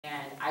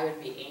I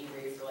would be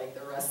angry for like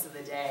the rest of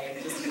the day,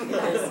 just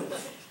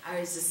because I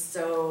was just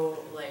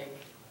so like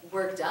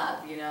worked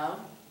up, you know?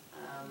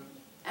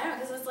 I don't know,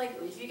 because it's like,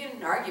 if you get in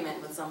an argument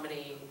with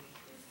somebody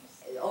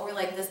over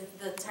like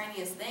the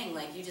tiniest thing,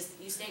 like you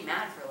stay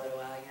mad for a little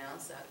while, you know?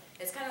 So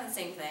it's kind of the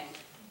same thing.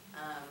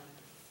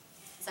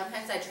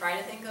 Sometimes I try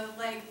to think of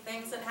like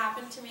things that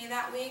happened to me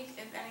that week,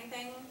 if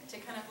anything, to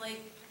kind of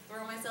like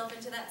throw myself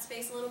into that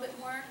space a little bit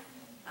more.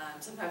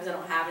 Sometimes I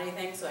don't have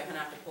anything, so I kind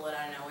of have to pull it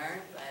out of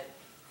nowhere, but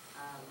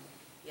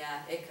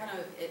yeah, it kind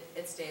of,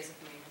 it stays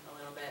with me a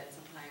little bit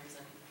sometimes,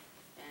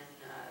 and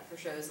for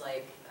shows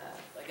like,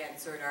 again,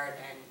 Sword Art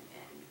and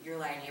Your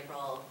Lie in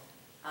April,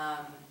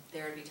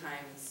 there would be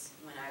times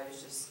when I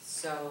was just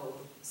so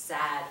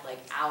sad, like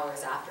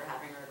hours after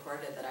having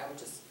recorded, that I would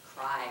just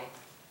cry,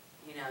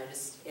 you know,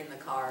 just in the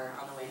car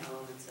on the way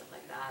home and stuff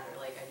like that, or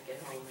like I'd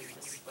get home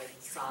and just like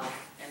sob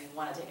and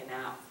want to take a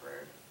nap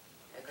for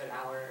a good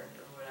hour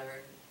or whatever.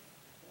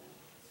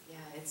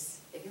 Yeah,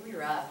 it can be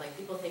rough. Like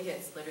people think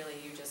it's literally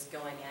you just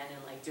going in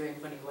and like doing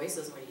funny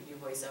voices when you do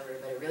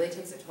voiceover, but it really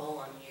takes a toll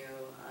on you,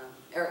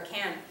 or it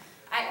can.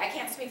 I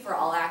can't speak for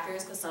all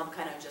actors, because some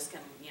kind of just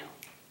can, you know,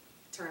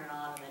 turn it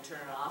on and then turn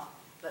it off.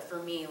 But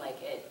for me, like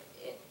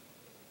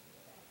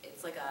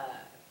it's like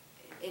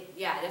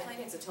yeah, it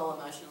definitely takes a toll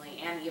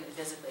emotionally and even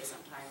physically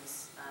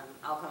sometimes.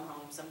 I'll come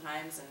home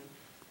sometimes and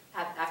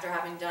after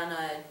having done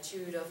a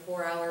 2 to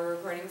 4 hour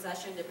recording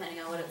session,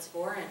 depending on what it's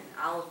for, and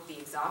I'll be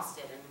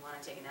exhausted and want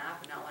to take a nap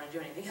and not want to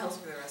do anything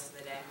else for the rest of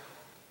the day.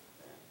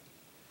 But,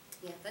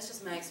 yeah, that's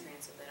just my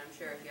experience with it. I'm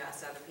sure if you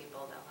ask other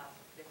people, they'll have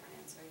different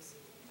answers.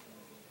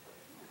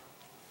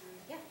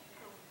 Yeah.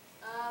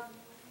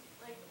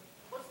 Like,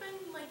 what's been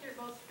like your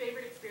most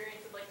favorite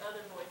experience with like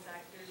other voice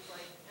actors?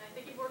 Like, and I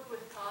think you've worked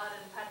with Todd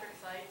and Patrick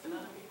Seitz and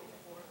other people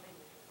before.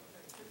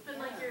 What's been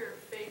like your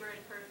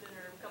favorite person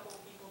or a couple of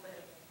people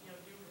that you know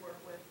do work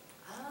with?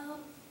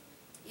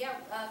 Yeah,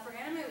 for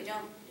anime we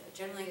don't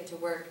generally get to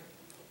work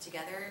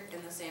together in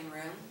the same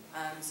room,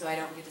 so I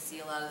don't get to see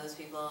a lot of those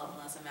people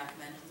unless I'm at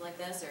conventions like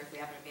this, or if we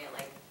happen to be at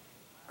like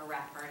a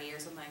rap party or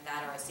something like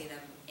that, or I see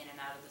them in and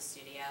out of the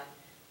studio.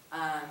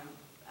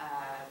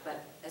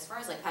 But as far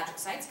as like Patrick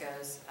Seitz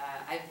goes,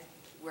 I've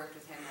worked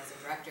with him as a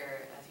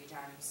director a few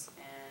times,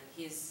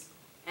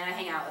 and I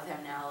hang out with him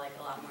now like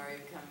a lot more.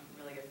 We've become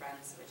really good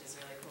friends, which is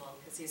really cool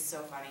because he's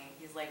so funny.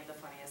 He's like the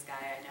funniest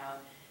guy I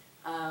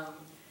know.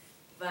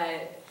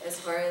 But as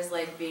far as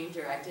like being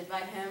directed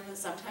by him,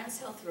 sometimes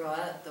he'll throw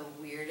out the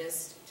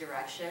weirdest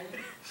direction,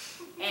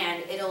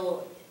 and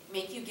it'll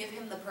make you give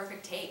him the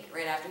perfect take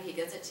right after he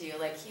gives it to you.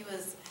 Like there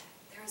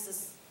was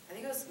this, I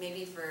think it was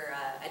maybe for,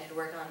 I did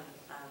work on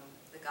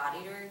the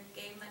God Eater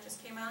game that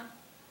just came out,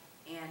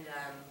 and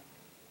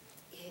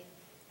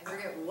I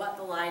forget what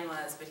the line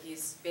was, but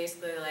he's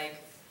basically like,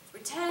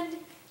 pretend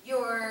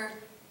you're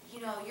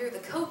the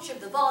coach of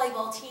the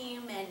volleyball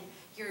team, and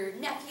your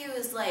nephew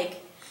is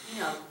like, you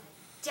know,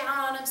 down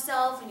on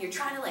himself, and you're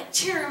trying to like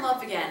cheer him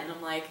up again. And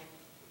I'm like,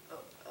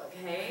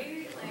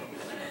 okay, like,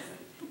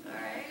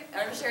 alright.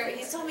 I'm sure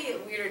he's told me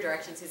weirder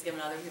directions he's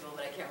given other people,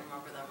 but I can't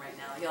remember them right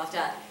now. You'll have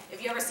to,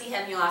 if you ever see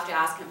him, you'll have to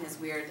ask him his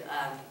weird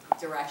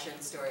direction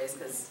stories,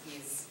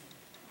 because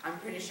I'm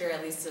pretty sure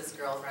at least his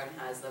girlfriend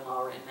has them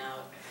all written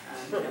out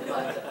in a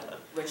book,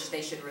 which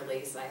they should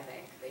release, I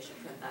think. They should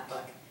print that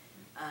book.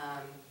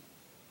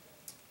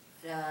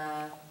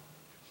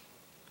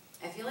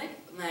 I feel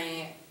like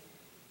my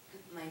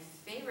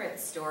favorite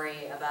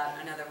story about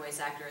another voice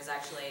actor is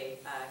actually,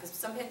 because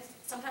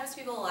sometimes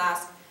people will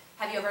ask,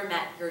 have you ever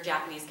met your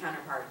Japanese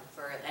counterpart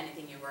for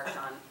anything you worked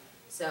on?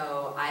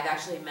 So I've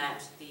actually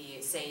met the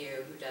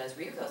seiyuu who does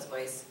Ryuko's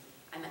voice.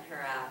 I met her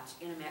at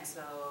Anime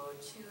Expo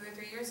 2 or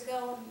 3 years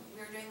ago when we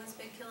were doing this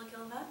big Kill la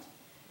Kill event.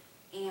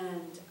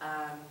 And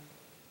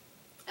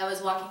I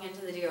was walking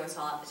into the DOS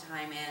hall at the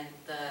time, and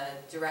the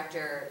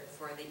director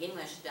for the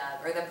English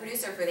dub, or the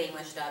producer for the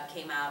English dub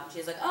came out, and she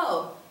was like,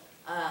 oh,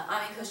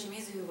 Ami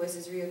Koshimizu, who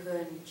voices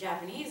Ryuko in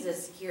Japanese,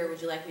 is here.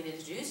 Would you like me to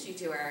introduce you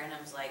to her? And I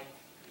was like,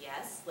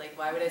 yes. Like,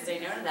 why would I say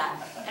no to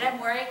that? And I'm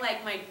wearing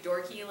like my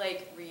dorky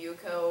like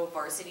Ryuko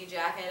varsity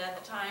jacket at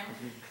the time.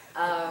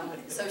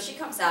 So she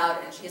comes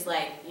out and she's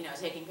like, you know,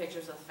 taking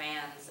pictures with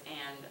fans.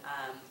 And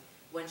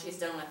when she's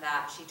done with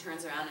that, she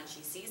turns around and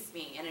she sees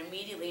me and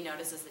immediately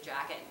notices the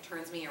jacket and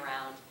turns me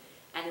around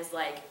and is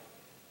like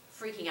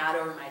freaking out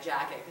over my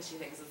jacket because she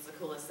thinks it's the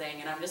coolest thing.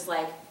 And I'm just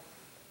like,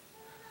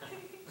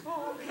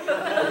 I'm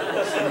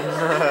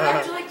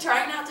like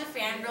trying not to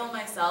fangirl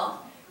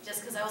myself,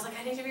 just because I was like,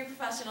 I need to be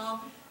professional.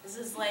 This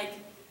is like,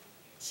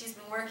 she's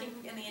been working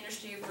in the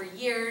industry for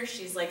years.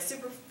 She's like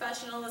super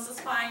professional. This is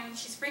fine.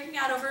 She's freaking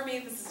out over me.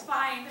 This is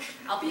fine.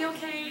 I'll be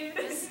okay.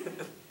 Just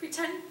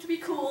pretend to be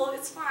cool.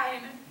 It's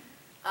fine.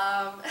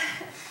 And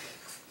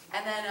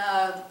then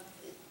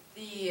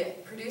the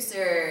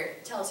producer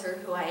tells her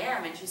who I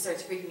am, and she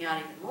starts freaking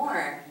out even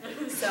more.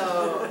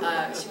 So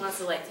she wants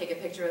to like take a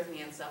picture with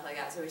me and stuff like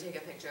that. So we take a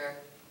picture.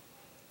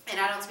 And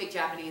I don't speak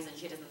Japanese, and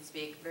she doesn't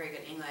speak very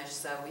good English,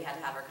 so we had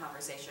to have our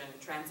conversation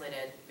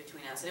translated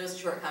between us. And it was a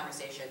short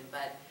conversation,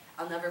 but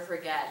I'll never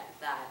forget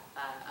that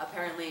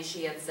apparently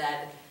she had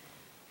said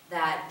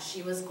that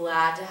she was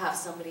glad to have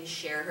somebody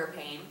share her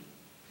pain.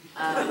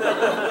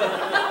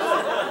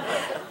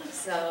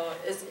 So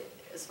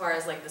as far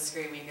as like the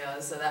screaming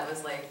goes, so that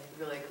was like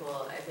really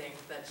cool. I think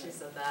that she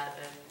said that,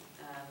 and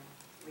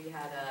we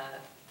had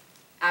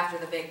after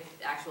the big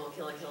actual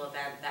Kill la Kill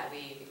event that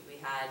we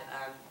had,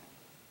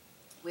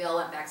 we all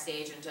went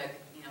backstage and took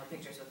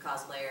pictures with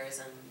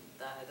cosplayers and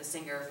the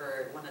singer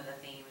for one of the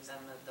themes and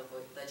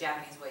the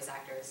Japanese voice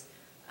actors.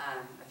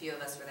 A few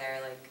of us were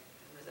there. Like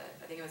who was it?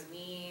 I think it was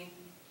me,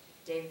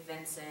 Dave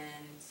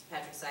Vincent,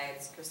 Patrick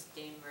Seitz,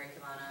 Christine Marie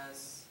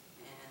Camanos,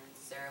 and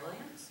Sarah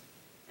Williams.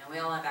 And we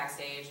all went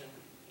backstage and,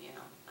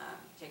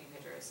 taking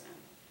pictures. And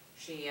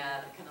she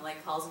kind of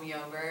like calls me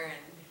over and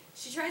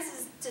she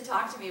tries to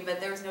talk to me, but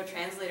there was no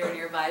translator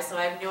nearby, so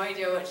I have no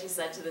idea what she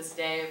said to this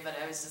day, but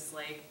I was just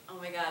like, oh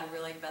my god,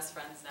 we're like best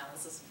friends now.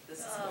 This is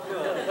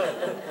cool.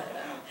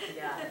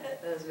 Yeah,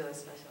 that was really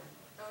special.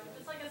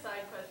 Just like a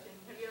side question,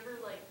 have you ever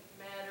like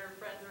met or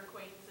friends or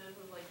acquaintances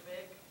with like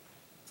Vic?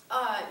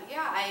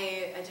 Yeah,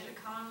 I did a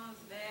con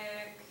with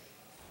Vic.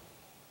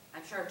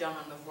 I'm sure I've done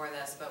one before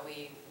this, but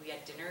we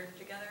had dinner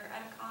together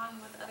at a con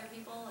with other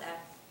people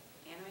at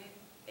Anime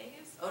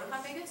Vegas?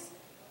 Otakon Vegas?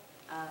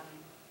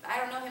 I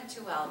don't know him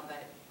too well,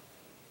 but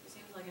he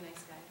seems like a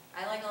nice guy.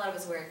 I like a lot of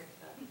his work.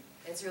 But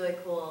it's really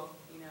cool,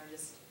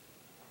 just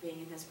being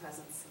in his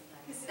presence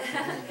sometimes.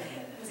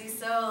 Because he's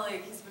so,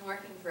 he's been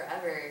working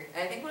forever.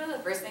 I think one of the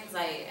first things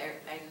I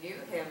knew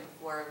him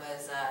for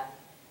was, I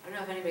don't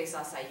know if anybody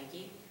saw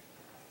Sayuki.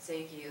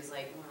 Sayuki was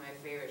like one of my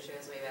favorite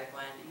shows way back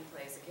when. He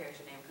plays a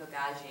character named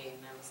Kogaji,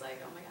 and I was like,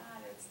 oh my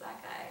god, it's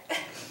that guy.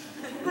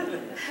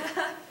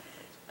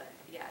 But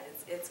yeah,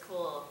 it's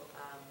cool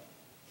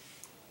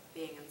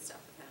being in stuff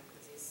with him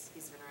because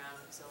he's been around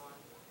for so long.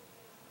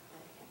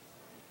 But,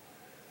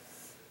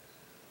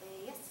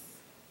 yeah. Yes.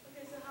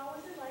 Okay, so how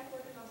was it like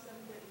working on 7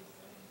 Days?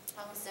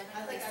 Oh, 7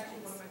 That's like Days.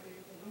 actually one of my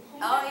favorite things.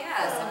 Oh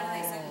yeah, 7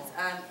 Days Sentence.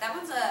 That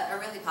one's a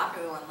really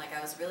popular one. Like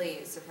I was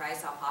really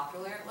surprised how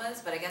popular it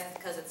was, but I guess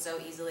because it's so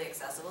easily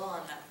accessible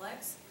on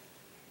Netflix.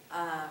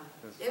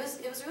 It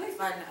was really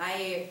fun.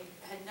 I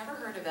had never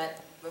heard of it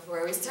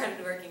before we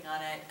started working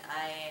on it.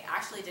 I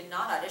actually did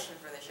not audition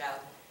for the show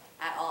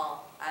at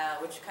all,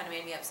 which kind of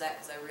made me upset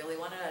because I really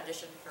wanted to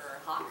audition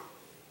for Hawk,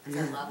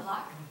 because I love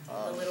Hawk,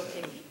 the little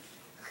piggy.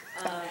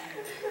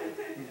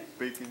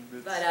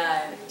 But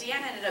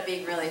Deanne ended up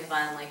being really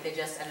fun. Like they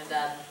just ended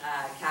up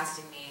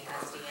casting me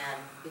as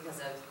Deanne because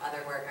of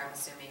other work I'm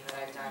assuming that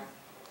I've done.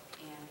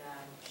 And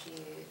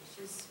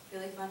she's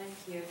really fun and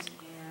cute.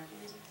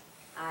 And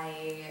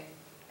I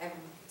am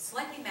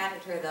slightly mad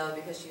at her though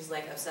because she's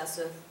like obsessed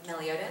with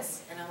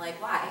Meliodas, and I'm like,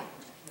 why?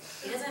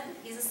 He doesn't.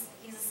 He's a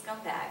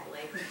scumbag.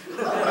 Like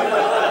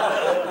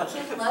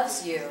Kim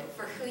loves you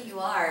for who you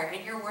are,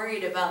 and you're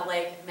worried about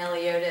like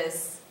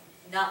Meliodas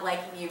not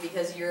liking you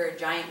because you're a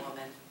giant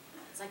woman.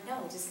 It's like,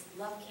 no, just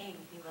love King.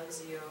 He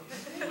loves you.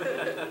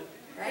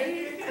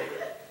 Right?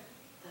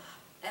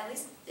 At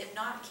least, if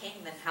not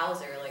King, then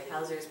Hauser. Like,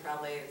 Hauser's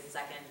probably the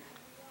second,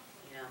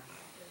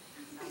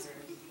 Hauser,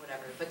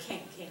 whatever. But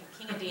King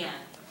and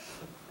Deanne.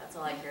 That's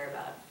all I care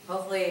about.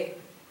 Hopefully,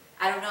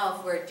 I don't know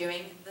if we're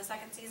doing the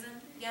second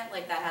season yet.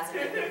 Like, that hasn't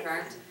been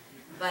confirmed.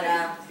 But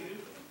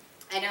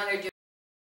I know they're doing